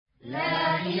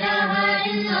إله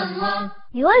إلا الله.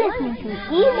 You are listening to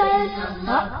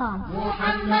eZion.com.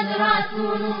 محمد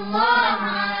رسول الله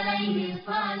عليه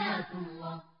صلاة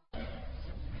الله.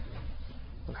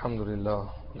 الحمد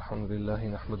لله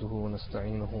نحمده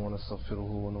ونستعينه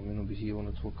ونستغفره ونؤمن به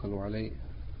ونتوكل عليه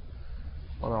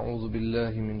ونعوذ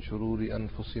بالله من شرور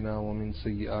أنفسنا ومن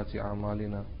سيئات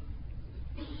أعمالنا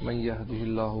من يهده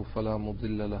الله فلا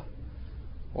مضل له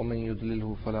ومن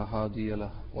يضلله فلا هادي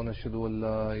له ونشهد أن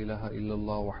لا إله إلا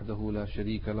الله وحده لا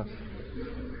شريك له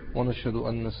ونشهد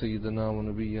أن سيدنا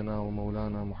ونبينا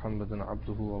ومولانا محمدا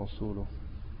عبده ورسوله.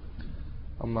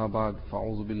 أما بعد،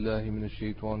 فأعوذ بالله من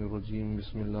الشيطان الرجيم.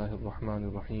 بسم الله الرحمن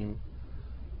الرحيم.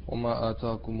 وما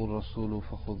آتاكم الرسول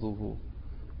فخذوه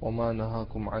وما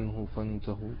نهاكم عنه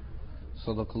فانتهوا.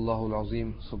 صدق الله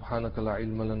العظيم. سبحانك لا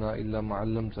علم لنا إلا ما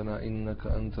علمتنا إنك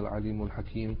أنت العليم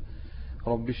الحكيم.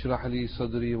 رب اشرح لي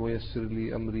صدري ويسر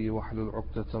لي أمري واحلل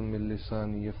عقدة من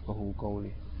لساني يفقهوا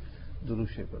قولي. درود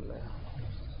شریف الله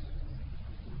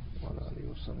وعلى آله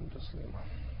وسلم تسليما.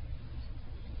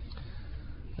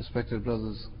 Respected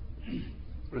brothers,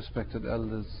 respected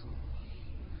elders,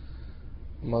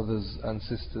 mothers and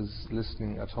sisters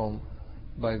listening at home,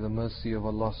 by the mercy of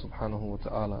Allah subhanahu wa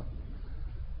ta'ala,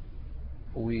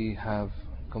 we have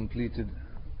completed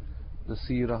the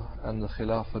seerah and the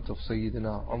khilafat of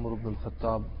Sayyidina Umar ibn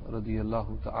al-Khattab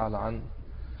radiyallahu ta'ala an.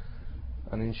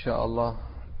 And inshaAllah,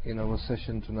 in our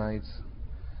session tonight,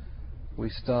 we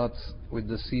start with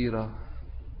the seerah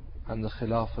and the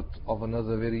khilafat of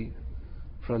another very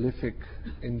prolific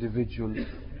individual,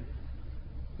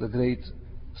 the great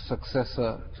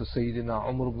successor to Sayyidina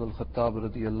Umar ibn al-Khattab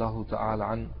radiyallahu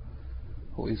ta'ala an,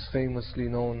 who is famously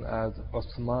known as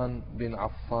Uthman bin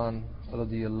Affan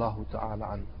radiyallahu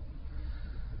ta'ala an.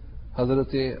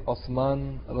 Hazrat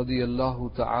Uthman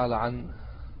radiyallahu ta'ala an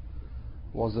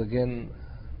was again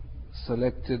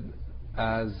selected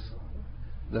as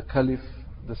the Caliph,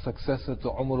 the successor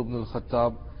to Umar ibn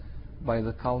al-Khattab, by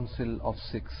the Council of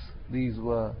Six. These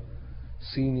were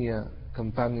senior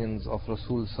companions of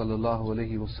Rasul sallallahu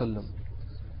alayhi wasallam,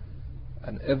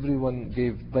 and everyone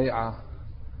gave bay'ah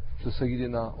to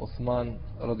Sayyidina Uthman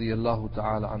radiyallahu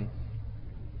ta'ala an.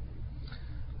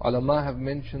 Ulama have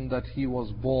mentioned that he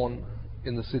was born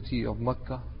in the city of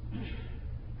Mecca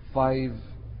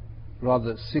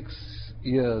 6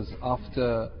 years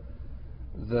after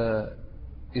the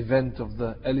event of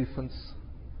the elephants,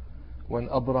 when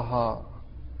Abraha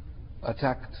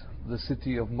attacked the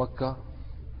city of Mecca,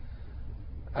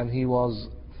 and he was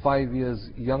 5 years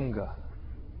younger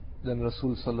than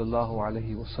Rasul sallallahu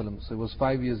alaihi wasallam. So he was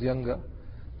 5 years younger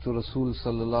to Rasul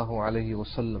sallallahu alaihi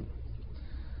wasallam.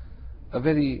 A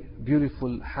very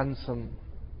beautiful, handsome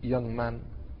young man.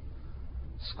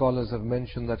 Scholars have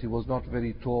mentioned that he was not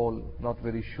very tall, not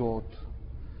very short,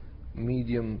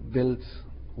 medium built,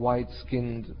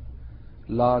 white-skinned,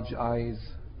 large eyes.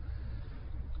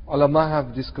 Ulama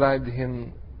have described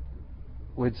him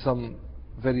with some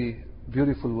very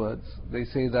beautiful words. They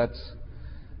say that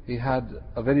he had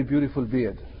a very beautiful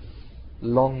beard,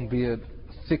 long beard,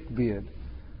 thick beard,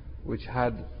 which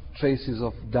had traces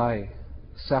of dye,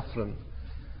 saffron.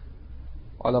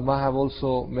 Ulama have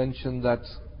also mentioned that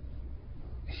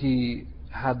he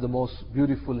had the most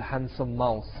beautiful, handsome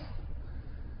mouth.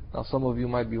 Now some of you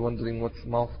might be wondering, what's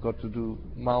mouth got to do?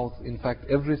 Mouth, in fact,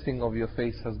 everything of your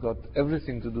face has got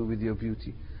everything to do with your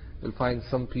beauty. You'll find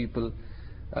some people,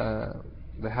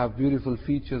 they have beautiful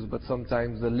features, but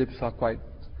sometimes the lips are quite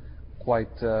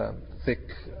thick,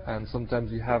 and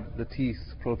sometimes you have the teeth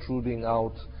protruding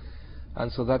out, and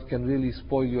so that can really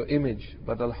spoil your image.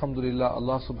 But alhamdulillah,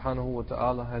 Allah subhanahu wa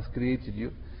ta'ala has created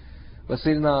you. But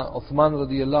Sayyidina Uthman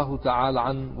radiyallahu ta'ala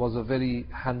an was a very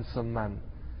handsome man.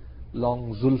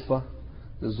 Long zulfa.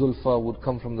 The zulfa would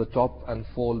come from the top and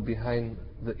fall behind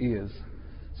the ears.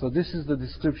 So this is the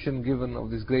description given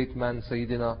of this great man,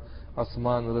 Sayyidina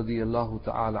Uthman radiyallahu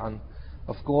ta'ala an.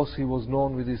 Of course, he was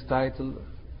known with his title,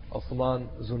 Uthman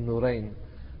Zunnurain.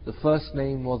 The first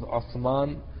name was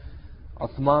Uthman.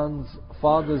 Uthman's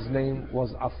father's name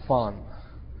was Affan.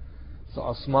 So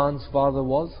Uthman's father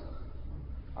was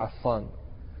Affan.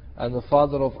 And the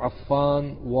father of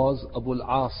Affan was Abu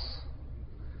al-As.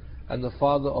 And the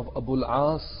father of Abu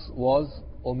al-As was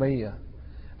Umayyah.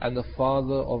 And the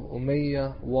father of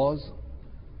Umayyah was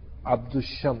Abdul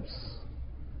Shams.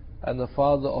 And the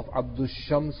father of Abdul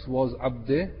Shams was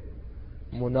Abd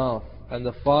Munaf. And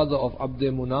the father of Abd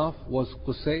Munaf was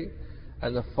Qusay.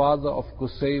 And the father of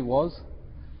Qusay was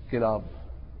Kilab.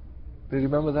 Do you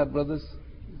remember that, brothers?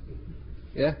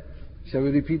 Yeah? Shall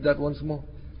we repeat that once more?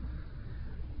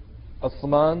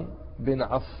 Uthman bin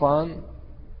Affan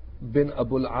bin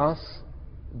Abu al-As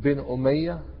bin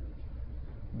Umayyah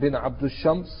bin Abdul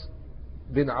Shams,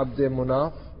 bin Abd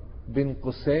Munaf, bin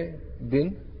Qusay,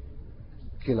 bin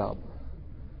Kilab.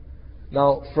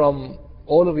 Now, from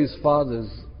all of his fathers,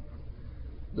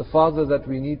 the father that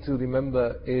we need to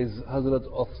remember is Hazrat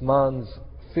Uthman's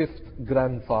fifth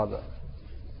grandfather.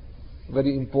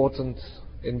 Very important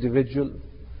individual.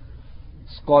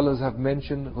 Scholars have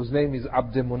mentioned whose name is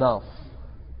Abd Munaf.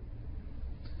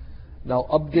 Now,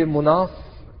 Abd Munaf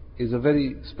is a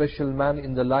very special man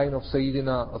in the line of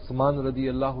Sayyidina Uthman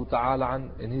radiyallahu ta'ala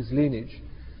an, in his lineage.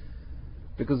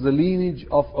 Because the lineage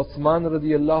of Uthman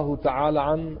radiyallahu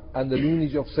ta'ala an and the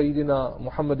lineage of Sayyidina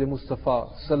Muhammad Mustafa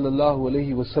sallallahu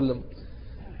alayhi wasallam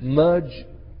merge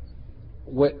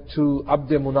to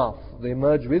Abd Munaf. They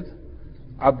merge with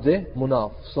Abd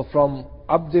Munaf. So from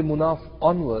Abd Munaf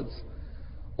onwards,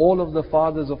 all of the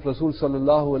fathers of Rasul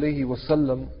sallallahu alayhi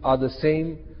wasallam are the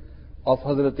same of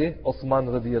Hazrat Uthman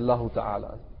radiyallahu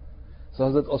ta'ala. So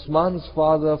Hazrat Uthman's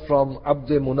father from Abd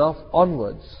Munaf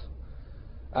onwards,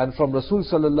 and from Rasul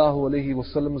sallallahu alayhi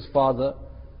wasallam's father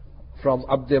from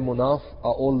Abd Munaf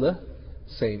are all the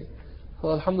same.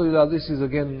 So alhamdulillah, this is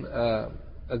again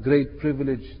a great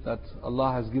privilege that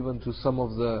Allah has given to some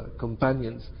of the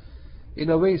companions. In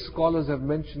a way, scholars have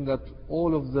mentioned that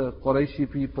all of the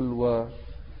Qurayshi people were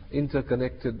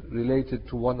interconnected, related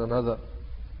to one another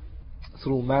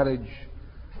through marriage,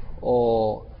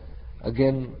 or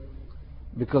again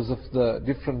because of the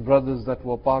different brothers that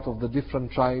were part of the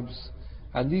different tribes.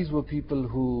 And these were people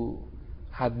who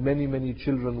had many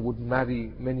children, would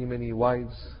marry many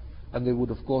wives, and they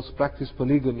would of course practice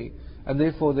polygamy, and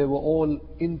therefore they were all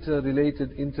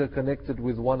interrelated, interconnected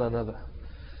with one another.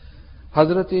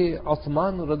 Hazrat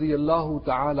Uthman radiyallahu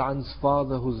ta'ala an's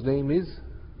father, whose name is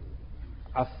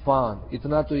Affan.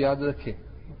 Itna to yaad rakhe.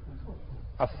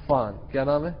 Affan. Kya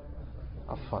naam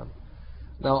hai? Affan.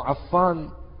 Now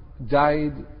Affan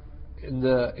died in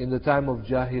the time of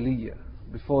Jahiliyyah,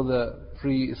 before the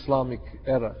pre-Islamic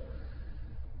era.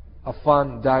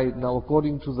 Affan died. Now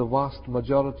according to the vast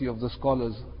majority of the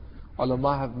scholars,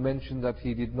 ulama have mentioned that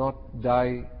he did not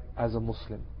die as a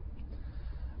Muslim.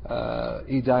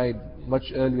 He died much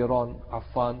earlier on,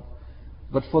 Affan.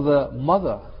 But for the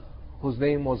mother, whose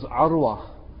name was Arwa,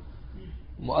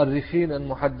 Mu'arrikhin and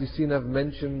Muhaddithin have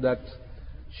mentioned that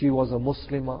she was a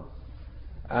Muslimah,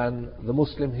 and the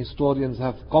Muslim historians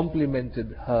have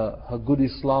complimented her good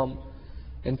Islam.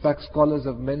 In fact, scholars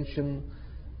have mentioned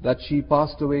that she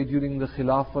passed away during the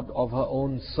Khilafat of her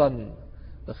own son,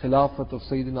 the Khilafat of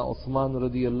Sayyidina Uthman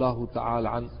radiyallahu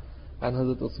ta'ala an. And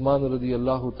Hazrat Uthman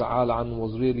radiyallahu ta'ala an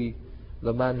was really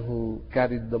the man who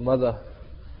carried the mother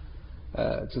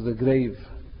to the grave.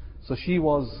 So she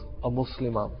was a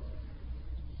Muslimah.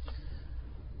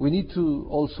 We need to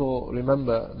also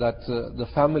remember that the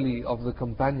family of the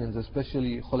companions,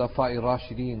 especially Khulafa'i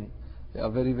Rashideen, they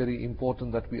are very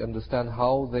important that we understand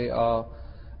how they are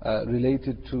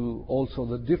related to also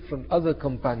the different other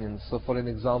companions. So for an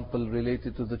example,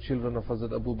 related to the children of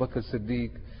Hazrat Abu Bakr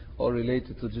Siddiq, or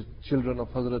related to the children of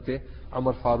Hazrat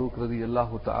Umar Farooq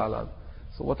radiyallahu ta'ala.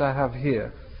 So what I have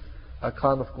here, I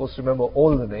can't of course remember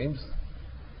all the names.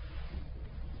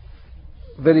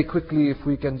 Very quickly, if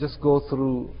we can just go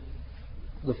through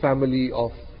the family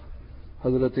of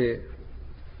Hazrat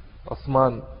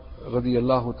Uthman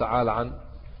radiyallahu ta'ala an.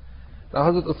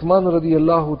 Now Hazrat Uthman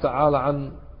radiyallahu ta'ala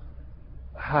an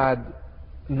had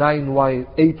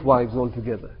 8 wives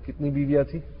altogether. Kitni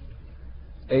biwiyan thi?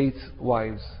 8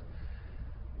 wives.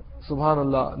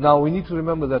 Subhanallah. Now we need to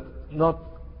remember that not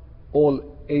all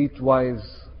 8 wives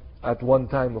at one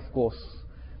time, of course.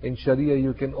 In Sharia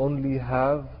you can only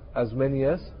have as many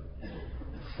as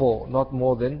 4, not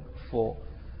more than 4.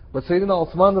 But Sayyidina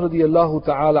Uthman radiyallahu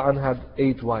ta'ala an had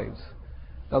 8 wives.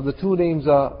 Now the 2 names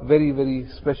are very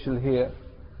special here.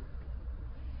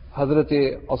 Hazrat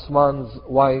Uthman's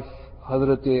wife,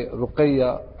 Hazrat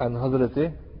Ruqayya, and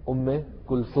Hazrat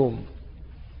Kulthum.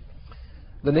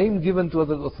 The name given to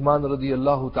Hazrat Uthman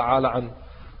radiyallahu ta'ala an,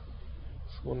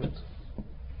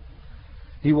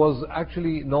 he was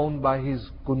actually known by his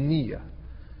kunniya.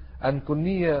 And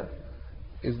kunniya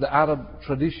is the Arab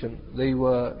tradition. They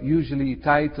were usually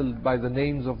titled by the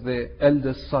names of their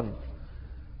eldest son.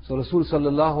 So Rasul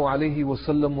sallallahu alayhi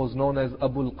wasallam was known as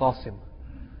Abul Qasim.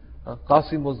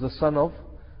 Qasim was the son of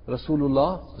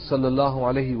Rasulullah sallallahu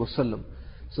alayhi wasallam.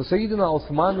 So Sayyidina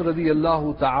Uthman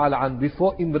radiyallahu ta'ala an,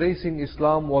 before embracing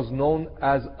Islam, was known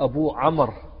as Abu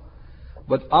Amr.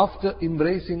 But after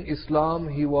embracing Islam,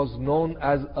 he was known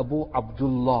as Abu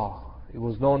Abdullah. He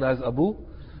was known as Abu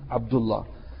Abdullah.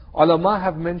 Ulama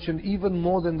have mentioned even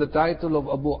more than the title of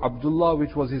Abu Abdullah,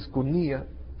 which was his kunniyah.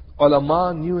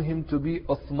 Ulama knew him to be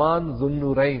Uthman Dhun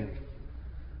Nurayn.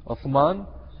 Uthman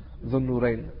Dhun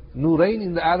Nurayn. Nurayn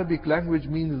in the Arabic language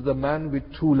means the man with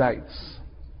two lights.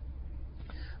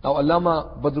 Now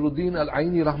Allama Badruddin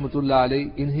Al-Aini Rahmatullah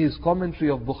Alayh, in his commentary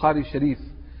of Bukhari Sharif,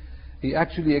 he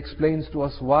actually explains to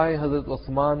us why Hazrat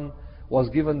Uthman was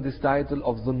given this title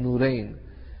of Dhun Nurayn.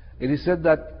 It is said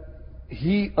that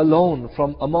he alone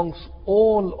from amongst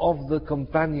all of the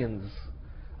companions,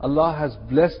 Allah has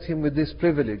blessed him with this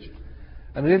privilege.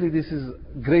 And really this is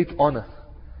great honor.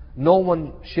 No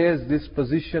one shares this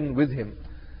position with him.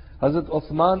 Hazrat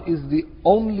Uthman is the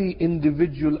only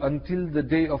individual until the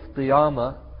day of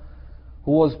Qiyamah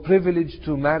who was privileged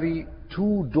to marry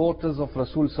two daughters of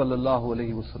Rasul sallallahu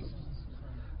alayhi wasallam.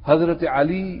 Hazrat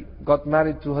Ali got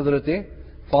married to Hazrat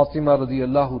Fatima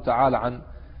radiyallahu ta'ala an.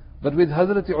 But with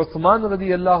Hazrat Uthman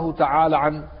radiyallahu ta'ala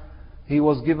an, he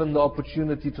was given the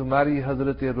opportunity to marry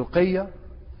Hazrat Ruqayya,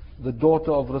 the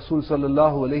daughter of Rasul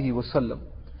sallallahu alayhi wasallam.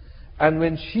 And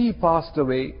when she passed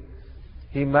away,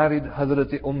 he married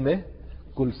Hazrat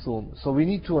Kulthum. So we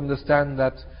need to understand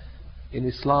that in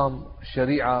Islam,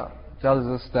 Sharia tells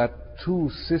us that two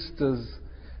sisters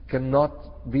cannot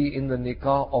be in the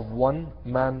nikah of one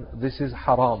man. This is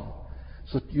haram.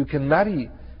 So you can marry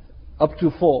up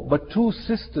to 4, but two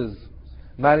sisters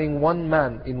marrying one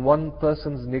man in one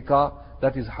person's nikah,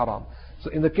 that is haram. So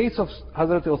in the case of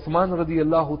Hazrat Uthman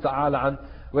radiyallahu ta'ala an,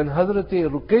 when Hazrat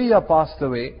Ruqayya passed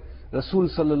away, Rasul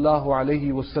sallallahu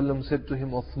alayhi wasallam said to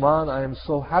him, Uthman, I am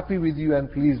so happy with you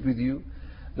and pleased with you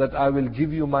that I will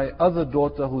give you my other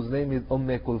daughter whose name is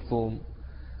Kulthum.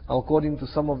 According to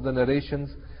some of the narrations,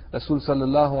 Rasul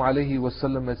sallallahu alayhi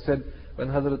wasallam has said, when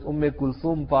Hazrat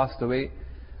Kulthum passed away,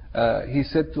 he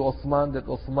said to Uthman that,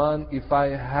 Uthman, if I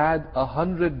had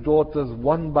 100 daughters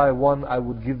one by one, I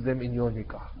would give them in your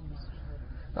nikah.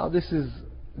 Now this is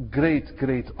great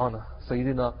honor.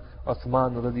 Sayyidina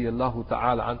Uthman radiyallahu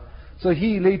ta'ala an. So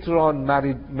he later on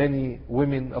married many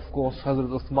women. Of course, Hazrat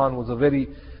Uthman was a very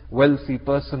wealthy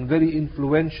person, very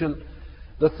influential.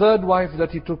 The third wife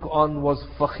that he took on was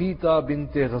Fakhita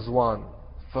bint Ghazwan.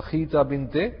 Fakhita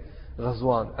bint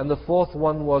Ghazwan. And the fourth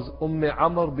one was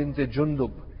Amr bint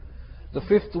Jundub. The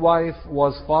fifth wife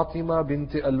was Fatima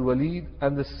bint Al-Walid.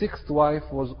 And the sixth wife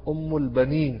was Al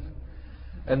Baneen.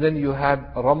 And then you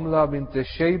had Ramla bint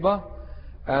Shayba.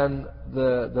 And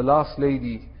the last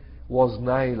lady was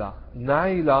Naila.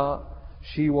 Naila,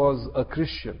 she was a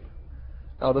Christian.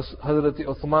 Now Hazrat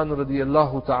Uthman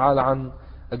radiyallahu ta'ala an,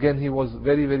 again he was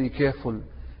very careful.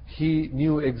 He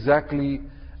knew exactly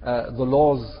the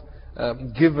laws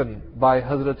given by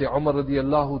Hazrat Umar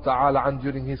radiyallahu ta'ala an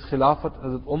during his Khilafat.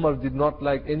 Hazrat Umar did not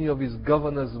like any of his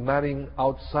governors marrying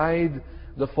outside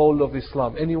the fold of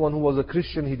Islam. Anyone who was a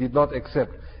Christian he did not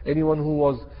accept. Anyone who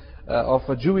was of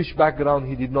a Jewish background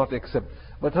he did not accept.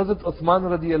 But Hazrat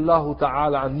Uthman radiyallahu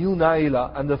ta'ala knew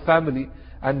Naila and the family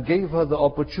and gave her the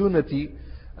opportunity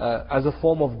as a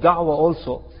form of da'wah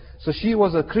also. So she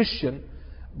was a Christian,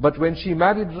 but when she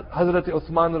married Hazrat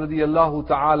Uthman radiyallahu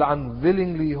ta'ala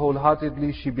willingly,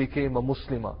 wholeheartedly, she became a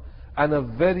Muslimah, and a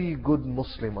very good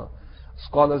Muslimah.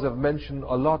 Scholars have mentioned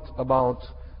a lot about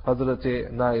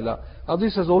Hazrat Naila. Now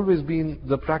this has always been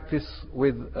the practice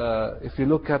with, if you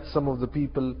look at some of the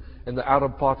people in the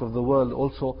Arab part of the world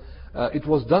also, it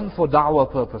was done for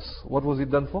da'wah purpose. What was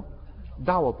it done for?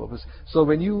 Da'wah purpose. So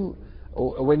when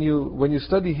you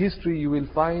study history, you will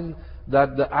find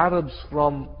that the Arabs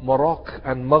from Morocco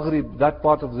and Maghrib, that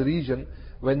part of the region,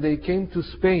 when they came to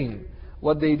Spain,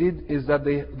 what they did is that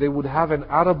they would have an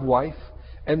Arab wife,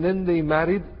 and then they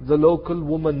married the local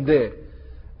woman there.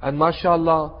 And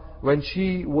mashallah, when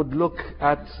she would look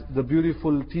at the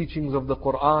beautiful teachings of the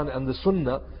Quran and the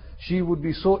Sunnah, she would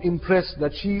be so impressed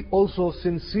that she also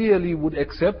sincerely would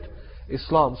accept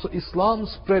Islam. So Islam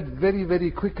spread very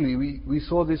quickly. We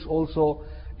saw this also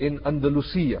in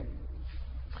Andalusia.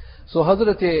 So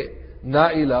Hazrat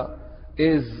Naila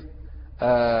is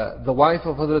the wife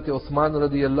of Hazrat Uthman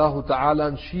radiyallahu ta'ala,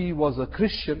 and she was a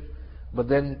Christian, but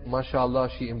then mashallah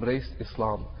she embraced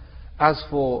Islam. As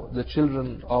for the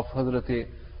children of Hazrat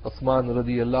Uthman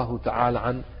radiyallahu ta'ala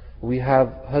an, we have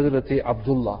Hazrat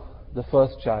Abdullah, the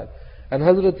first child. And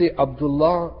Hazrat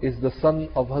Abdullah is the son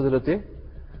of Hazrat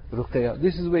Ruqayya.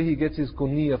 This is where he gets his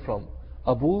kunya from.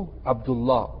 Abu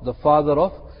Abdullah, the father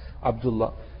of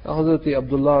Abdullah. Now Hazrat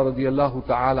Abdullah radiyallahu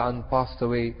ta'ala an passed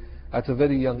away at a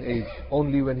very young age,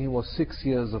 only when he was 6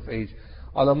 years of age.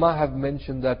 Ulama have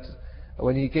mentioned that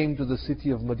when he came to the city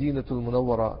of Madinatul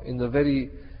Munawwara, in the very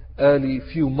early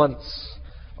few months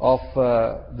of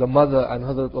the mother and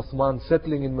Hazrat Uthman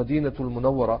settling in Madinatul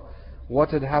Munawwara,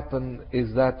 what had happened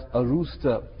is that a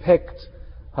rooster pecked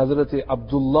Hazrat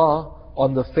Abdullah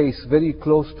on the face, very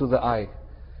close to the eye.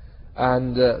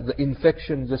 And the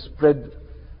infection just spread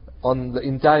on the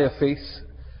entire face,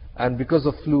 and because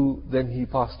of flu, then he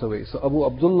passed away. So Abu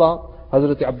Abdullah,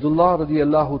 Hazrat Abdullah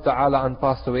radiallahu ta'ala an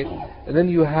passed away. And then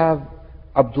you have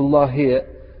Abdullah here,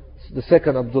 the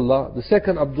second Abdullah. The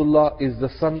second Abdullah is the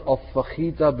son of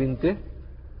Fakhita bint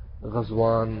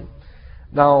Ghazwan.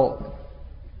 Now,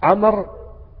 Amr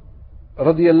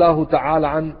radiallahu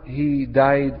ta'ala an, he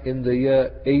died in the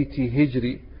year 80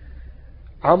 Hijri.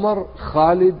 Amr,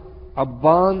 Khalid,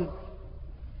 Abban,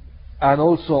 and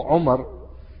also Umar,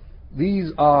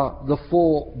 these are the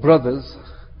four brothers,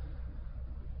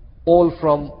 all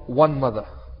from one mother,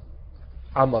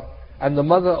 Amr. And the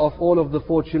mother of all of the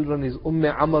four children is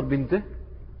Amr bint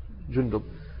Jundub.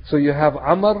 So you have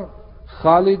Amr,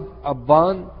 Khalid,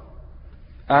 Abban,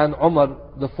 and Umar,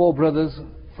 the four brothers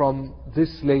from this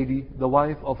lady, the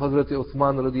wife of Hazrat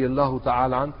Uthman radiallahu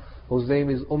ta'ala an, whose name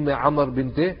is Amr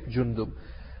bint Jundub.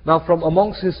 Now from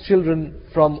amongst his children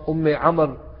from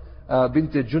Amr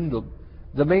bint Jundub,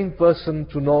 the main person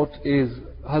to note is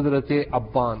Hazrat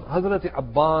Abban. Hazrat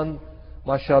Abban,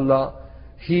 mashallah,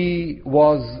 he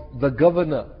was the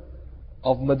governor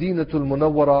of Madinatul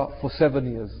Munawwara for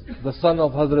 7 years. The son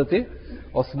of Hazrat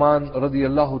Uthman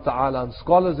radiallahu ta'ala. And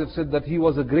scholars have said that he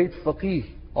was a great faqih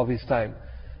of his time.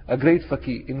 A great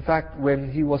faqih. In fact,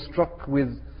 when he was struck with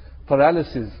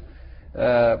paralysis,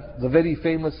 the very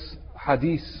famous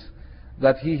hadith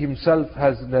that he himself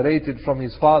has narrated from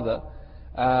his father,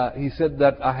 he said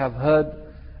that I have heard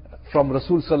from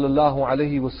Rasul sallallahu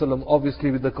alayhi wasallam,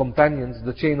 obviously with the companions,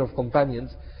 the chain of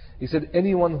companions. He said,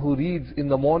 anyone who reads in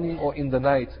the morning or in the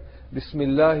night,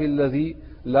 Bismillahi alladhi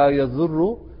la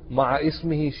yadhurru ma'a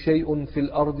ismihi shay'un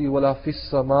fil ardi wala fis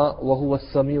sama wa huwa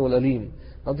as-sami'ul alim.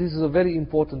 Now this is a very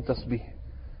important tasbih.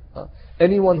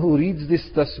 Anyone who reads this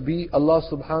tasbih, Allah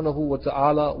subhanahu wa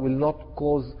ta'ala will not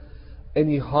cause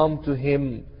any harm to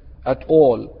him at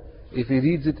all. If he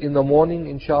reads it in the morning,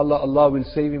 inshallah, Allah will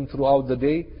save him throughout the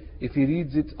day. If he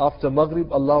reads it after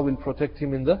Maghrib, Allah will protect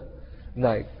him in the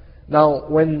night. Now,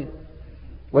 when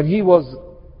he was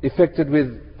affected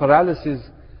with paralysis,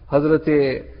 Hazrat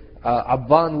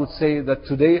Abban would say that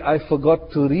today I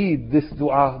forgot to read this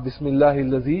dua, Bismillahi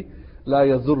alladhi la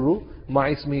yadhurru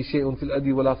ma'a ismihi shay'un fil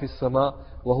ardi wala fis sama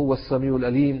wa huwa as-sami'ul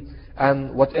alim.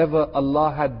 And whatever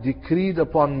Allah had decreed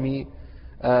upon me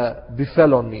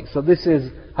befell on me. So this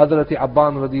is Hazrat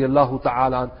Abban radiallahu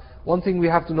ta'ala. One thing we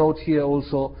have to note here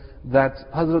also, that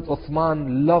Hazrat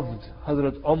Uthman loved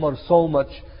Hazrat Umar so much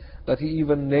that he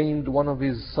even named one of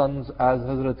his sons as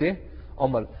Hazrat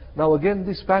Umar. Now again,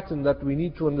 this pattern that we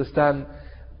need to understand,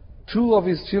 two of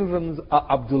his children are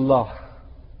Abdullah.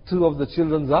 Two of the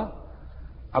children are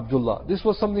Abdullah. This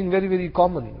was something very, very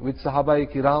common with Sahaba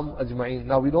Kiram Ajma'in.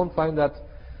 Now we don't find that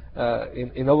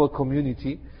in our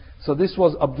community. So this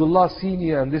was Abdullah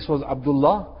Senior and this was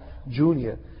Abdullah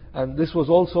Junior. And this was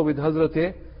also with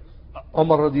Hazrat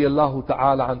Umar radiallahu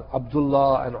ta'ala and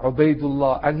Abdullah and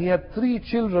Ubaidullah. And he had three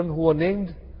children who were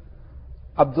named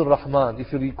Abdul Rahman,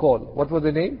 if you recall. What were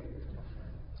the name?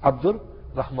 Abdul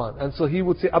Rahman. And so he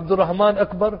would say, Abdul Rahman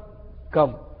Akbar,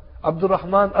 come. Abdul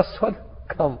Rahman Aswad,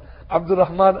 come. Abdul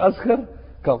Rahman Asghar,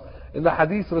 come. In the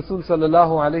hadith, Rasul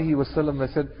sallallahu alayhi wa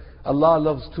sallam said, Allah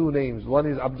loves two names. One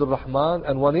is Abdul Rahman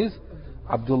and one is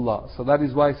Abdullah. So that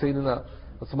is why Sayyidina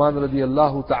Uthman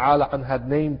radiallahu ta'ala and had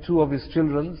named two of his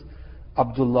children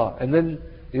Abdullah. And then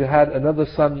you had another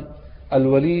son,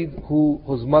 Al-Walid,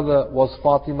 whose mother was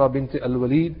Fatima bint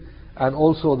Al-Walid, and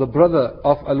also the brother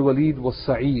of Al-Walid was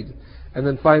Sa'id. And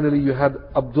then finally you had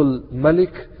Abdul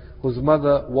Malik, whose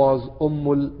mother was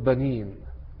Ummul Baneen.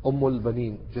 Ummul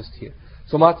Baneen, just here.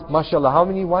 So mashallah, how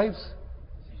many wives?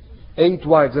 8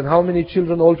 wives. And how many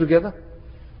children altogether?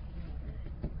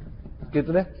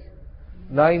 Kitne?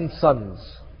 9 sons.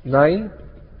 9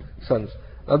 sons.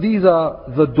 Now these are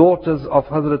the daughters of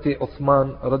Hazrat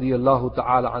Uthman radiallahu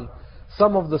ta'ala an.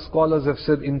 Some of the scholars have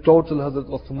said in total Hazrat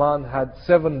Uthman had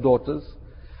 7 daughters.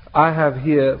 I have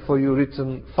here for you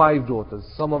written 5 daughters.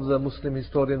 Some of the Muslim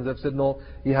historians have said no,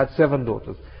 he had 7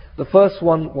 daughters. The first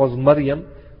one was Maryam.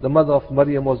 The mother of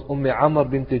Maryam was Amr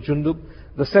bint Jundub.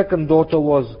 The second daughter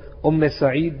was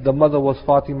Sa'id. The mother was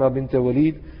Fatima bint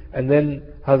Walid. And then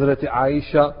Hazrat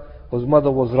Aisha, whose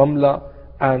mother was Ramla.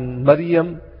 And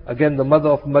Maryam, again the mother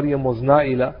of Maryam was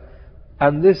Naila.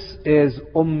 And this is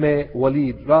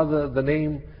Walid. Rather, the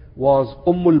name was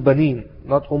Ummul Baneen,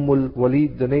 not Ummul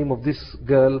Walid. The name of this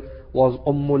girl was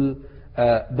Ummul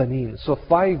Baneen. So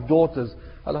 5 daughters.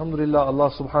 Alhamdulillah,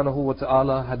 Allah subhanahu wa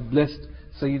ta'ala had blessed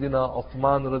Sayyidina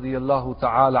Uthman radiallahu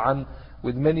ta'ala an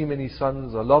with many, many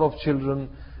sons, a lot of children,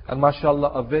 and mashallah,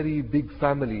 a very big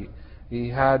family. He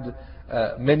had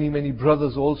many, many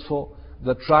brothers also.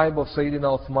 the tribe of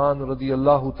Sayyidina Uthman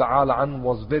radiallahu ta'ala an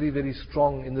was very, very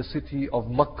strong in the city of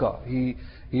Makkah.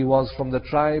 He was from the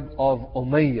tribe of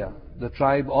Umayyah. The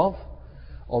tribe of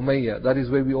Umayyah. That is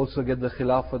where we also get the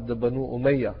Khilafat, the Banu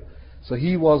Umayyah. So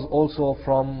he was also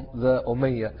from the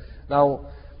Umayyah. Now,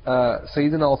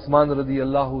 Sayyidina Uthman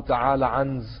radiallahu ta'ala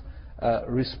an's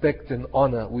respect and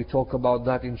honor, we talk about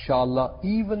that inshallah,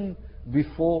 even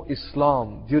before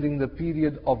Islam, during the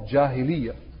period of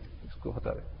Jahiliyyah.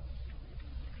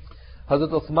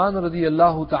 Hazrat Uthman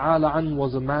radiallahu ta'ala an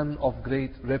was a man of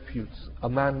great repute, a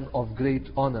man of great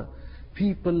honor.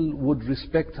 People would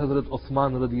respect Hazrat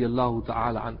Uthman radiallahu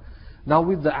ta'ala an. Now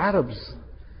with the Arabs,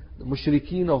 the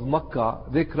Mushrikeen of Makkah,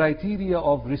 their criteria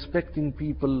of respecting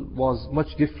people was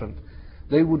much different.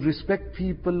 They would respect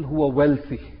people who were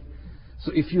wealthy.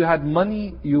 So if you had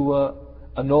money, you were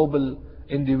a noble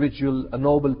individual, a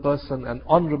noble person, an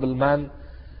honorable man.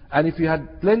 And if you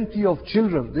had plenty of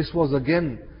children, this was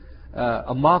again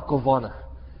a mark of honor.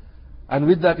 And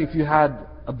with that, if you had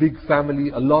a big family,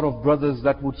 a lot of brothers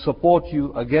that would support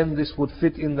you, again this would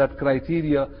fit in that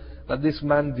criteria that this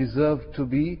man deserved to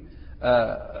be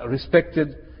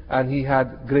respected and he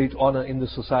had great honor in the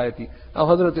society. Now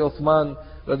Hazrat Uthman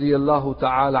radiallahu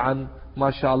ta'ala an,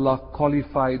 mashallah,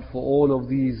 qualified for all of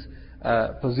these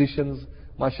positions.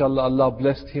 Mashallah, Allah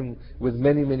blessed him with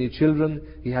many, many children.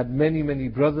 He had many, many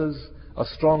brothers, a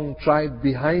strong tribe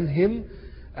behind him.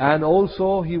 And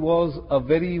also he was a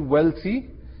very wealthy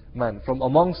man. From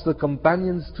amongst the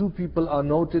companions, two people are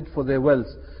noted for their wealth.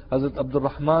 Hazrat Abdul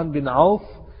Rahman bin Auf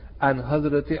and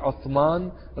Hazrat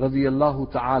Uthman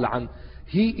radiallahu ta'ala an.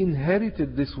 He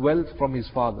inherited this wealth from his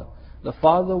father. The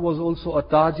father was also a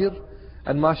tajir.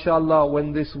 And mashallah,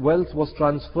 when this wealth was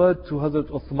transferred to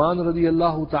Hazrat Uthman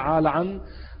radiallahu ta'ala an,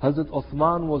 Hazrat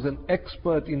Uthman was an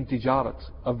expert in tijarat,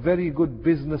 a very good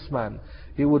businessman.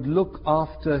 He would look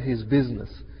after his business.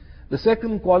 The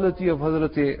second quality of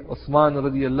Hazrat Uthman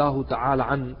radiallahu ta'ala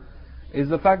an is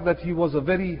the fact that he was a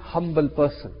very humble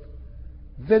person.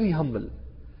 Very humble.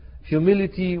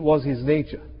 Humility was his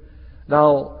nature.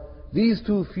 Now, these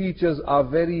two features are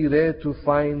very rare to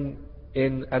find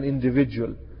in an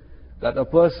individual. That a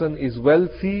person is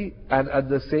wealthy and at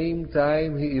the same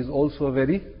time he is also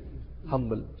very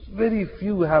humble. Very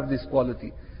few have this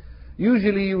quality.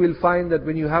 Usually you will find that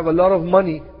when you have a lot of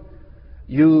money,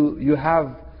 you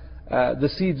have the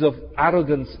seeds of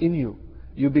arrogance in you.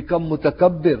 You become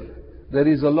mutakabbir. There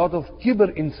is a lot of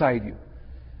kibr inside you.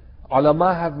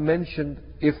 Ulama have mentioned,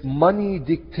 if money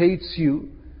dictates you,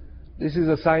 this is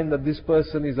a sign that this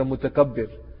person is a mutakabbir.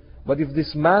 But if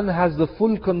this man has the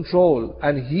full control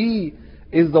and he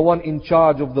is the one in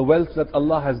charge of the wealth that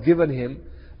Allah has given him,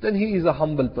 then he is a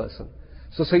humble person.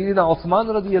 So Sayyidina Uthman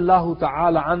radiallahu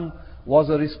ta'ala an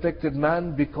was a respected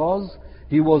man because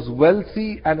he was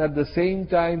wealthy and at the same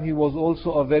time he was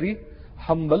also a very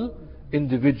humble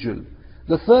individual.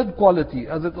 The third quality,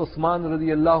 Hazrat Uthman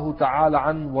radiallahu ta'ala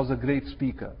an was a great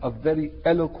speaker, a very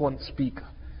eloquent speaker.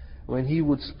 When he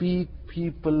would speak,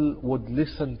 people would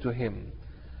listen to him.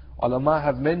 Ulama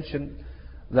have mentioned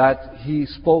that he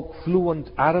spoke fluent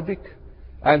Arabic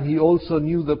and he also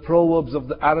knew the proverbs of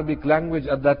the Arabic language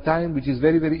at that time, which is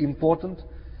very, very important.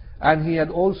 And he had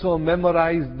also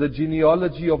memorized the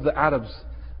genealogy of the Arabs.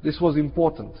 This was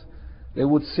important. They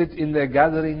would sit in their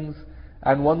gatherings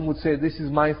and one would say, this is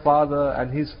my father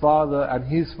and his father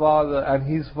and his father and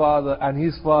his father and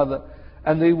his father.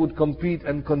 And they would compete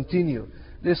and continue.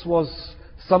 This was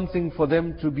something for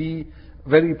them to be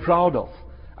very proud of.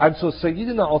 And so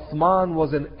Sayyidina Uthman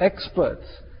was an expert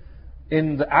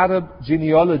in the Arab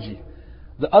genealogy.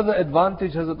 The other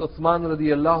advantage Hazrat Uthman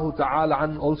radiallahu ta'ala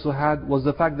an also had was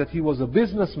the fact that he was a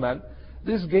businessman.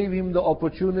 This gave him the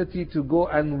opportunity to go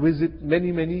and visit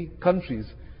many, many countries.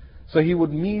 So he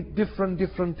would meet different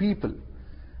people.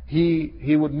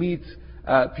 He would meet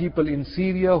people in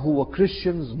Syria who were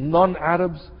Christians,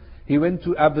 non-Arabs. He went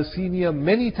to Abyssinia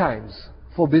many times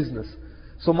for business.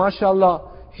 So mashallah,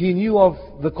 he knew of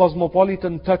the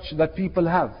cosmopolitan touch that people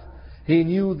have. He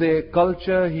knew their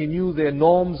culture, he knew their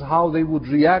norms, how they would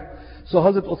react. So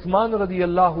Hazrat Uthman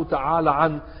radiallahu ta'ala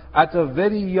an, at a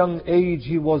very young age,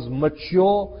 he was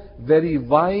mature, very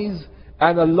wise,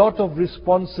 and a lot of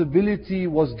responsibility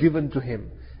was given to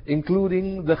him,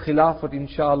 including the Khilafat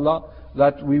inshallah,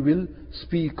 that we will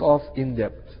speak of in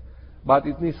depth. But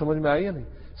itni samajh mein aayi nahi?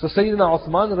 So Sayyidina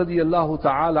Uthman radiallahu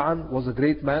ta'ala an was a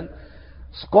great man.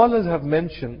 Scholars have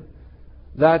mentioned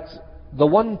that the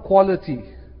one quality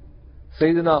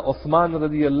Sayyidina Uthman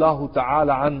radiallahu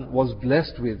ta'ala an was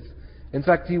blessed with, in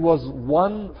fact he was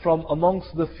one from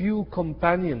amongst the few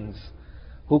companions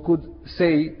who could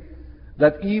say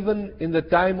that even in the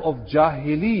time of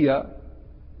Jahiliyyah,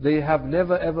 they have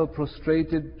never ever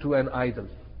prostrated to an idol.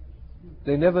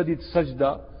 They never did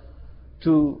sajda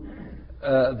to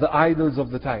the idols of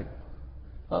the time.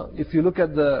 If you look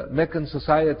at the Meccan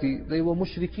society, they were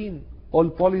mushrikeen, all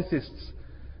polytheists.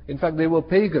 In fact, they were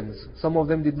pagans. Some of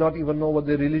them did not even know what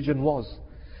their religion was.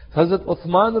 Hazrat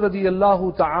Uthman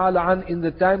radiallahu ta'ala an, in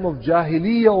the time of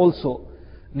Jahiliyyah also,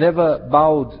 never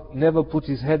bowed, never put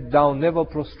his head down, never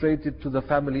prostrated to the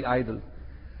family idol.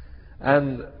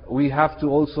 And we have to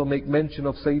also make mention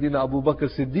of Sayyidina Abu Bakr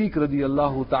Siddiq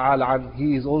radiallahu ta'ala an.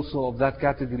 He is also of that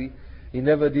category. He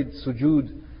never did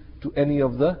sujood to any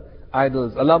of the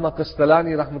idols. Allama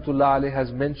Kastalani rahmatullah alayhi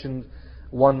has mentioned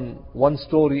one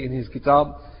story in his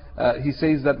kitab. He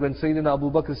says that when Sayyidina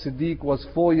Abu Bakr Siddiq was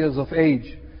 4 years of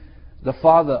age, the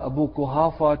father, Abu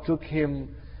Quhafa, took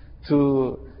him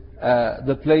to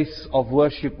the place of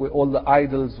worship where all the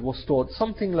idols were stored.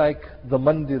 Something like the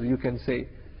mandir, you can say.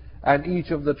 And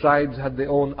each of the tribes had their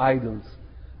own idols.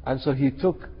 And so he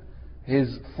took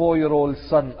his 4-year-old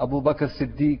son, Abu Bakr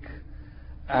Siddiq,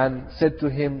 and said to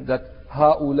him that,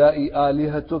 هَؤُلَاءِ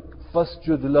آلِهَتُكْ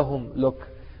فَاسْجُدْ لَهُمْ. Look,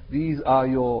 these are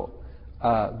your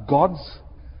gods,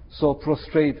 so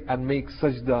prostrate and make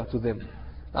sajda to them.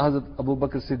 Hazrat Abu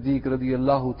Bakr Siddiq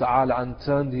radiallahu ta'ala an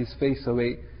turned his face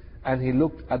away and he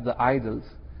looked at the idols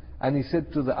and he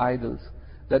said to the idols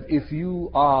that if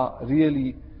you are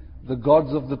really the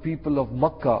gods of the people of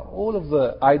Makkah, all of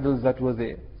the idols that were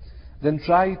there, then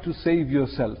try to save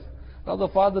yourself. Now the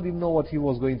father didn't know what he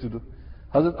was going to do.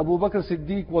 Hazrat Abu Bakr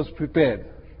Siddiq was prepared.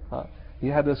 He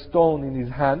had a stone in his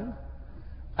hand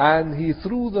and he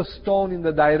threw the stone in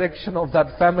the direction of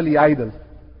that family idol.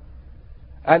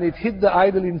 And it hit the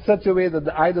idol in such a way that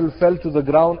the idol fell to the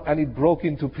ground and it broke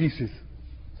into pieces.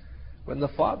 When the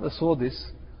father saw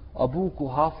this, Abu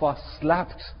Quhafa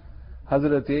slapped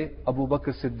Hazrat Abu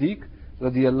Bakr Siddiq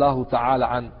radiyallahu ta'ala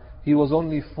an. He was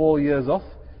only 4 years of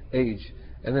age.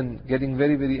 And then getting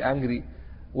very, very angry.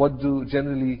 What do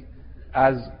generally,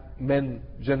 as men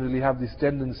generally have this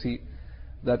tendency,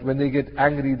 that when they get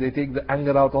angry, they take the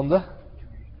anger out on the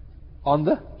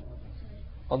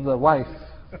wife.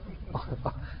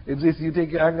 It's this, you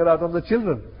take your anger out on the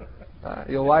children.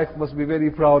 Your wife must be very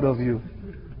proud of you.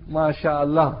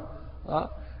 MashaAllah.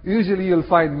 Usually you'll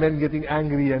find men getting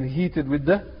angry and heated with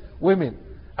the women.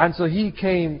 And so he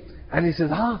came and he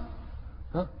says,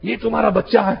 ye tumhara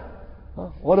bachcha hai.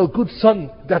 What a good son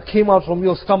that came out from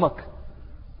your stomach.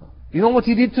 You know what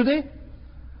he did today?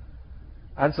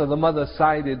 And so the mother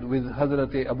sided with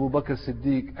Hazrat Abu Bakr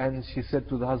Siddiq and she said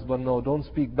to the husband, no, don't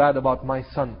speak bad about my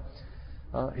son.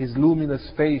 His luminous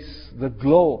face, the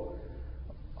glow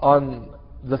on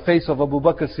the face of Abu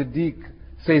Bakr Siddiq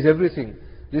says everything.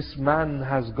 This man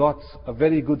has got a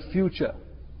very good future.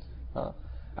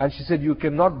 And she said, you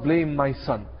cannot blame my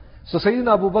son. So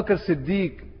Sayyidina Abu Bakr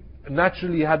Siddiq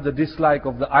naturally had the dislike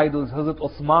of the idols. Hazrat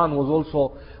Uthman was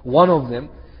also one of them.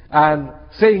 And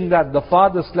saying that, the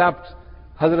father slapped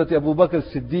Hazrat Abu Bakr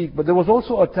Siddiq. But there was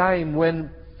also a time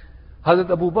when Hazrat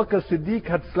Abu Bakr Siddiq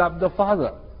had slapped the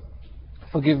father.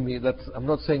 Forgive me, I'm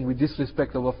not saying we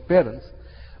disrespect our parents.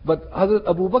 But Hazrat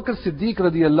Abu Bakr Siddiq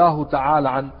radiallahu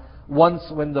ta'ala an, once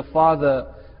when the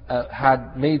father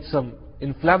had made some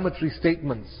inflammatory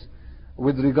statements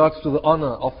with regards to the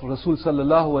honor of Rasul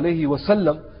sallallahu alayhi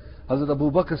wasallam, Hazrat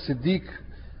Abu Bakr Siddiq,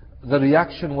 the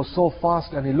reaction was so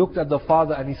fast and he looked at the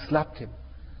father and he slapped him.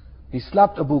 He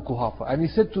slapped Abu Quhafa and he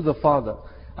said to the father,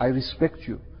 I respect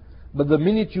you. But the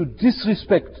minute you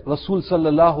disrespect Rasul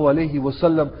sallallahu alayhi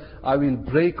wasallam, I will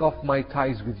break off my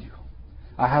ties with you.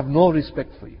 I have no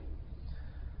respect for you.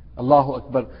 Allahu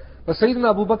Akbar. But Sayyidina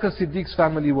Abu Bakr Siddiq's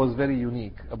family was very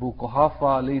unique. Abu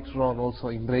Quhafa later on also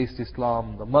embraced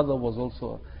Islam. The mother was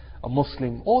also a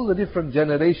Muslim. All the different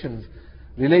generations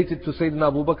related to Sayyidina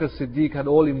Abu Bakr Siddiq had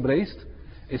all embraced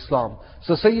Islam.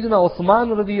 So Sayyidina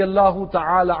Uthman radiyallahu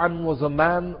ta'ala an was a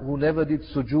man who never did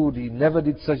sujood. He never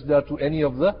did sajda to any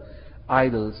of the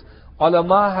idols.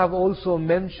 Ulama have also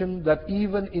mentioned that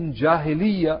even in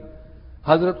Jahiliyyah,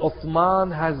 Hazrat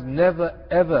Uthman has never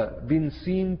ever been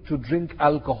seen to drink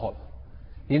alcohol.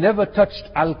 He never touched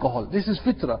alcohol. This is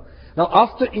fitrah. Now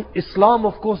after Islam,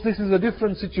 of course, this is a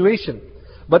different situation.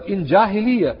 But in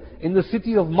Jahiliyyah, in the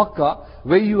city of Makkah,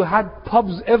 where you had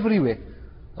pubs everywhere,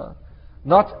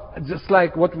 not just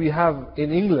like what we have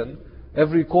in England,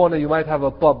 every corner you might have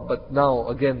a pub, but now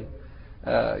again,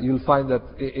 you'll find that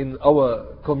in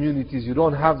our communities you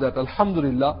don't have that,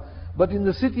 alhamdulillah. But in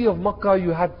the city of Makkah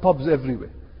you had pubs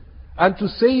everywhere. And to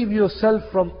save yourself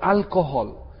from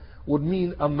alcohol would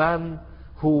mean a man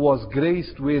who was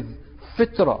graced with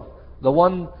fitrah, the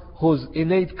one whose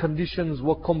innate conditions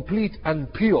were complete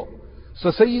and pure. So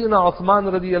Sayyidina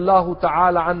Uthman radiallahu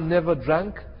ta'ala an never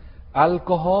drank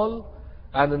alcohol.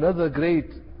 And another great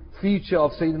feature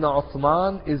of Sayyidina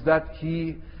Uthman is that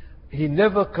he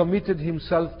never committed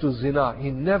himself to zina. He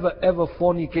never ever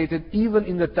fornicated, even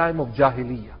in the time of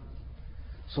Jahiliyyah.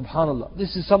 Subhanallah.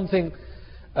 This is something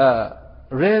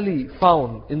rarely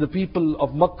found in the people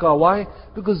of Makkah. Why?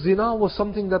 Because zina was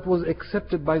something that was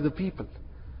accepted by the people.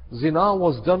 Zina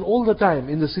was done all the time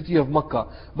in the city of Makkah.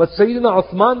 But Sayyidina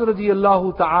Uthman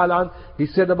radiallahu ta'ala, he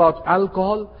said about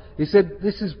alcohol, he said,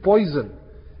 this is poison.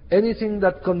 Anything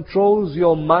that controls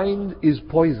your mind is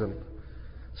poison.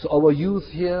 So our youth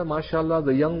here, mashallah,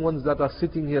 the young ones that are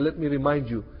sitting here, let me remind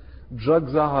you,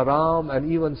 drugs are haram and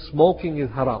even smoking is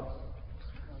haram.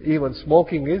 Even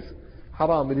smoking is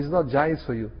haram. It is not jais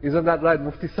for you. Isn't that right,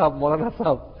 Mufti Sahab, Maulana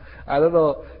Sahab? I don't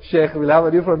know, Sheikh will have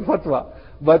a different fatwa.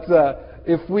 But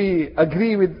if we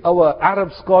agree with our Arab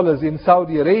scholars in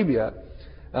Saudi Arabia,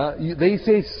 they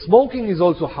say smoking is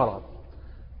also haram.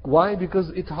 Why? Because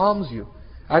it harms you.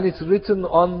 And it's written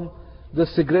on the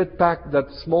cigarette pack that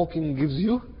smoking gives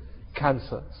you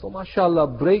cancer. So mashallah,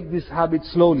 break this habit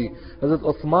slowly. Hazrat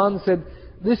Uthman said,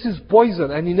 this is poison,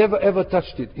 and he never ever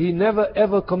touched it. He never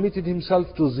ever committed himself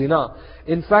to zina.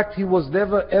 In fact, he was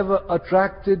never ever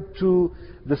attracted to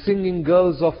the singing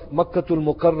girls of Makkatul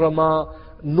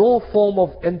Mukarramah, no form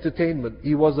of entertainment.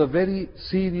 He was a very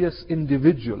serious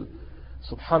individual.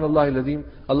 Subhanallah al-Azim.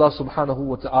 Allah subhanahu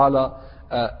wa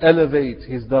ta'ala elevate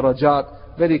his darajat.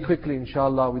 Very quickly,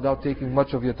 inshallah, without taking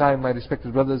much of your time, my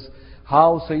respected brothers,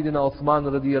 how Sayyidina Uthman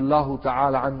radiallahu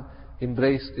ta'ala an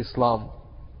embraced Islam.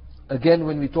 Again,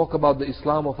 when we talk about the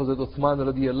Islam of Hazrat Uthman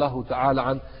radiallahu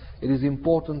ta'ala an, it is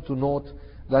important to note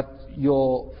that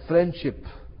your friendship,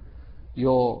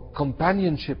 your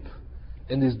companionship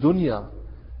in this dunya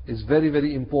is very,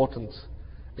 very important.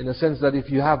 In a sense that if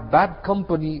you have bad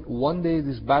company, one day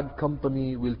this bad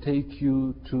company will take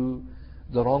you to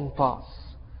the wrong path.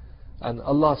 And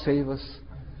Allah save us.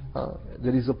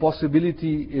 There is a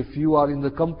possibility, if you are in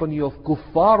the company of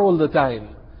kuffar all the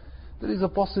time, there is a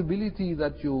possibility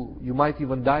that you might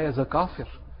even die as a kafir.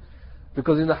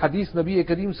 Because in the hadith, Nabi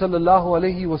Kareem sallallahu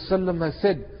alayhi wasallam has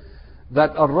said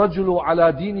that الرَّجُلُ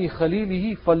عَلَى دِينِ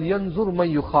خَلِيلِهِ فَلْيَنْظُرْ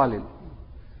مَنْ يُخَالِلُ.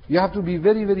 You have to be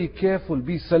very, very careful,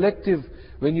 be selective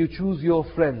when you choose your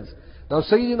friends. Now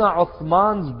Sayyidina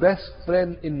Uthman's best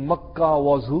friend in Makkah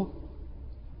was who?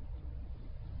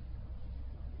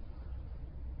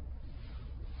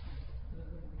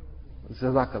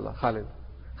 Jazakallah, Khalid.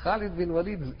 Khalid bin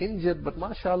Walid is injured, but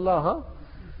mashallah, huh?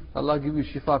 Allah give you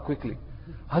shifa quickly.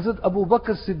 Hazrat Abu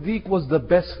Bakr Siddiq was the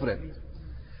best friend.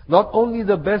 Not only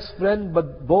the best friend,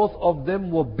 but both of them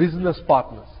were business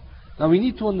partners. Now we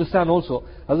need to understand also,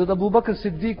 Hazrat Abu Bakr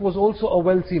Siddiq was also a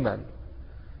wealthy man.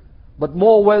 But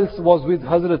more wealth was with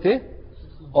Hazrat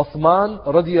Uthman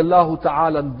radiallahu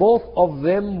ta'ala, and both of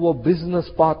them were business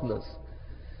partners.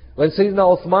 When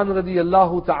Sayyidina Uthman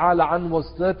radiallahu ta'ala an was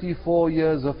 34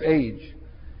 years of age,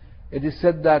 it is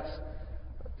said that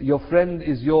your friend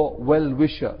is your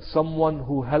well-wisher, someone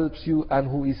who helps you and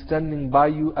who is standing by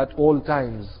you at all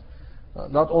times.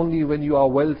 Not only when you are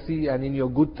wealthy and in your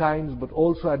good times, but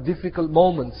also at difficult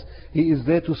moments, he is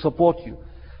there to support you.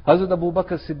 Hazrat Abu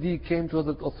Bakr Siddiq came to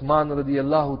Hazrat Uthman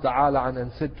radiallahu ta'ala an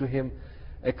and said to him,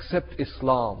 accept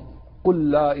Islam. قُلْ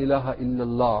لَا إِلَهَ إِلَّا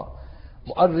اللَّهِ.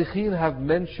 Mu'arrikheen have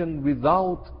mentioned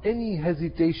without any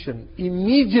hesitation,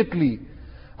 immediately,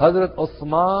 Hazrat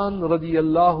Uthman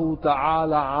radiallahu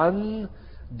ta'ala an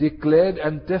declared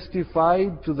and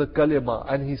testified to the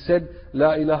kalima, and he said,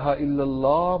 La ilaha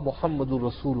illallah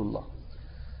Muhammadur Rasulullah.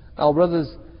 Now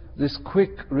brothers, this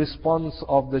quick response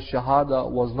of the Shahada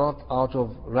was not out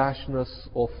of rashness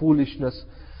or foolishness.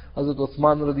 Hazrat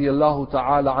Uthman radiallahu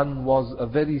ta'ala an was a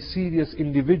very serious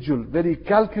individual, very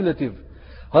calculative.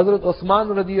 Hazrat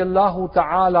Uthman radiallahu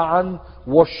ta'ala an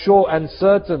was sure and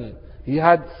certain. He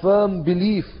had firm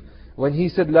belief when he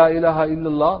said La ilaha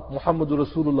illallah Muhammadur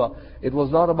Rasulullah. It was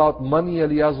not about money,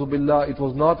 aliyazu billah. It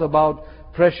was not about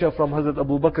pressure from Hazrat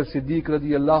Abu Bakr Siddiq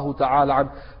radiallahu ta'ala an.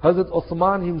 Hazrat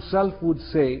Uthman himself would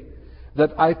say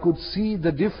that I could see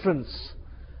the difference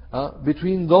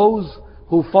between those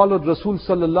who followed Rasul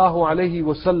sallallahu alayhi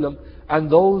wasallam and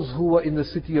those who were in the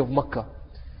city of Makkah.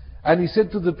 And he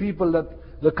said to the people that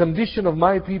the condition of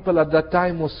my people at that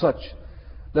time was such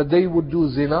that they would do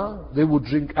zina, they would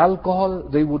drink alcohol,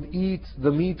 they would eat the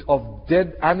meat of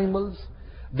dead animals,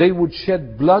 they would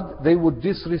shed blood, they would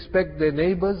disrespect their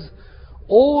neighbors.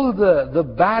 All the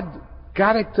bad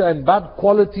character and bad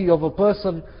quality of a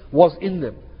person was in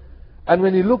them. And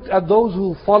when he looked at those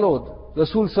who followed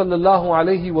Rasul sallallahu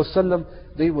alayhi wasallam,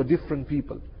 they were different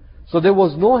people. So there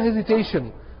was no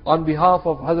hesitation on behalf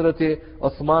of Hazrat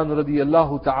Uthman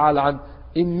radiyallahu ta'ala an.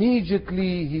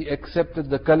 Immediately he accepted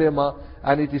the kalima,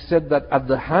 and it is said that at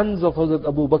the hands of Hazrat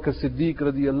Abu Bakr Siddiq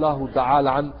radiyallahu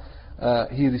ta'ala an,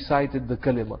 he recited the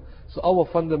kalima. So our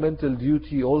fundamental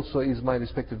duty also is, my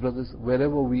respected brothers,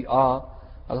 wherever we are,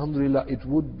 alhamdulillah, it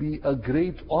would be a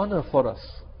great honor for us,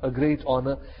 a great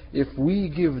honor, if we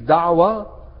give da'wah,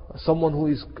 someone who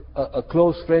is a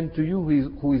close friend to you,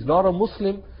 who is not a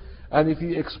Muslim, and if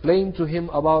you explain to him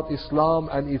about Islam,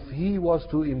 and if he was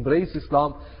to embrace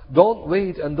Islam, don't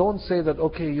wait and don't say that,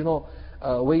 okay,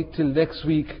 wait till next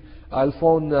week, I'll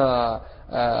phone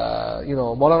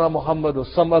Maulana Muhammad or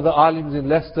some other alims in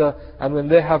Leicester, and when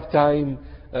they have time,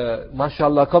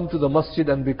 mashallah, come to the masjid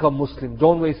and become Muslim.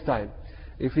 Don't waste time.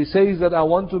 If he says that I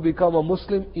want to become a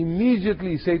Muslim,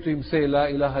 immediately say to him, say La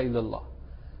ilaha illallah.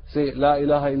 Say La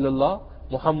ilaha illallah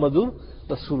Muhammadur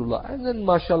Rasulullah. And then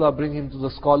mashallah bring him to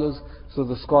the scholars, so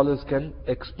the scholars can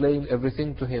explain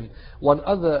everything to him. One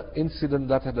other incident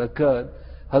that had occurred,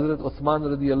 Hazrat Uthman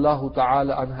radiyallahu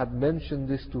ta'ala an had mentioned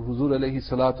this to Huzur alayhi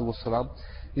salatu wasalam.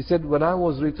 He said, when I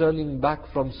was returning back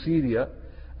from Syria,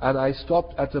 and I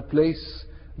stopped at a place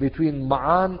between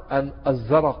Ma'an and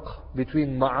Az-Zaraq,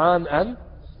 between Ma'an and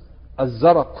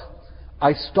Az-Zaraq,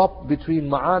 I stopped between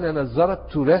Ma'an and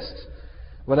Az-Zaraq to rest.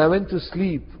 When I went to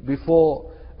sleep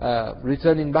before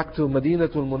returning back to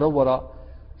Madinatul Munawwara,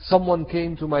 someone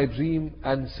came to my dream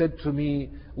and said to me,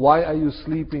 why are you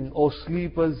sleeping? O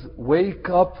sleepers, wake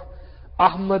up.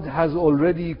 Ahmad has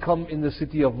already come in the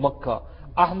city of Makkah.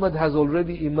 Ahmad has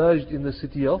already emerged in the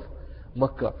city of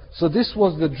Makkah. So this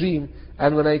was the dream.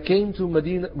 And when I came to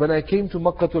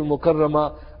Makkatul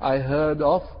Mukarramah, I heard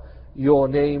of your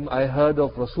name, I heard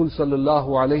of Rasul sallallahu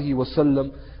alayhi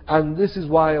wasallam, and this is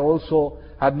why I also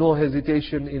had no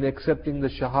hesitation in accepting the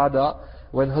Shahada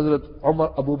when Hazrat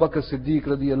Abu Bakr Siddiq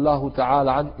radiyallahu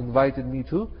ta'ala an invited me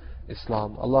to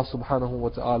Islam. Allah subhanahu wa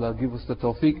ta'ala give us the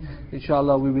tawfiq.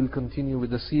 Inshallah we will continue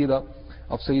with the seerah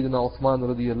of Sayyidina Uthman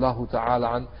radiyallahu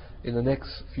ta'ala an in the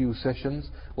next few sessions.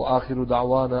 Wa akhiru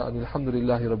da'wana anil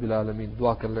hamdulillahi rabbil alameen.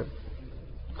 Dua karle.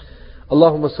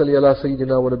 اللهم صل على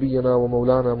سيدنا ونبينا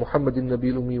ومولانا محمد النبي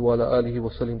الأمي وعلى آله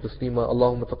وسلم تسليما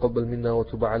اللهم تقبل منا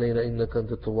وتب علينا إنك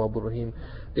أنت التواب الرحيم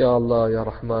या अल्लाह या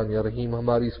रहमान या रहीम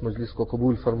हमारी इस मजलिस को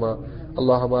कबूल फरमा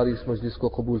अल्लाह हमारी इस मजलिस को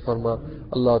कबूल फरमा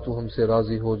अल्लाह तू हमसे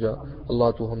राज़ी हो जा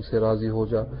अल्लाह तू हमसे राज़ी हो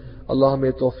जा अल्लाह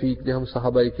हमें तौफीक दे हम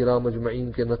सहाबाए किराम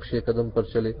अजमईन के नक्शे कदम पर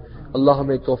चले अल्लाह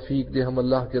हमें तौफीक दे हम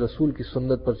अल्लाह के रसूल की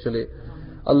सुन्नत पर चले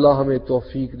अल्लाह हमें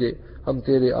तौफीक दे हम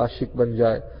तेरे आशिक बन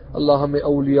जाए अल्लाह हमें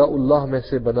औलिया उल्लाह में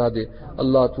से बना दे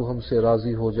अल्लाह तू हमसे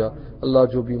राज़ी हो जा अल्लाह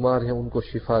जो बीमार हैं उनको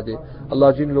शिफा दे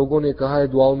अल्लाह जिन लोगों ने कहा है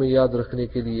दुआओं में याद रखने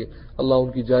के लिए अल्लाह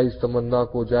उनकी जायज़ तमन्ना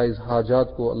को जायज़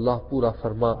हाजात को अल्लाह पूरा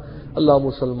फरमा अल्लाह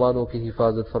मुसलमानों की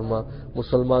हिफाजत फरमा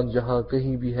मुसलमान जहाँ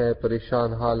कहीं भी है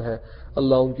परेशान हाल है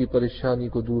अल्लाह उनकी परेशानी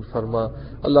को दूर फरमा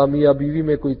अल्लाह मियाँ बीवी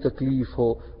में कोई तकलीफ हो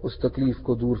उस तकलीफ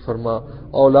को दूर फरमा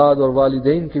औलाद और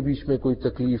वालिदैन के बीच में कोई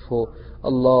तकलीफ हो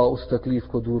अल्लाह उस तकलीफ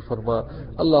को दूर फरमा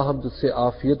अल्लाह हम तुझसे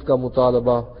आफियत का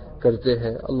मुतालबा करते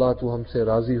हैं अल्लाह तू हमसे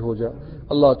राज़ी हो जा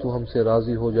अल्लाह तू हमसे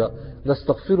राज़ी हो जा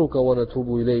नस्तग़फ़िरुका व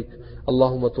नतूबु इलैक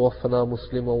अल्लाहुम्मा तवफ़्फ़ना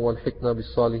मुस्लिमन वल्हिक़ना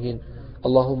बिस्सालिहीन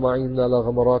اللهم أعنا على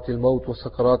غمرات الموت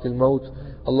وسكرات الموت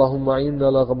اللهم أعنا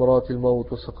على غمرات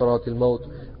الموت وسكرات الموت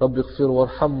رب اغفر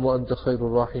وارحم وأنت خير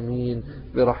الراحمين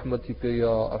برحمتك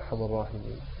يا أرحم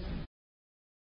الراحمين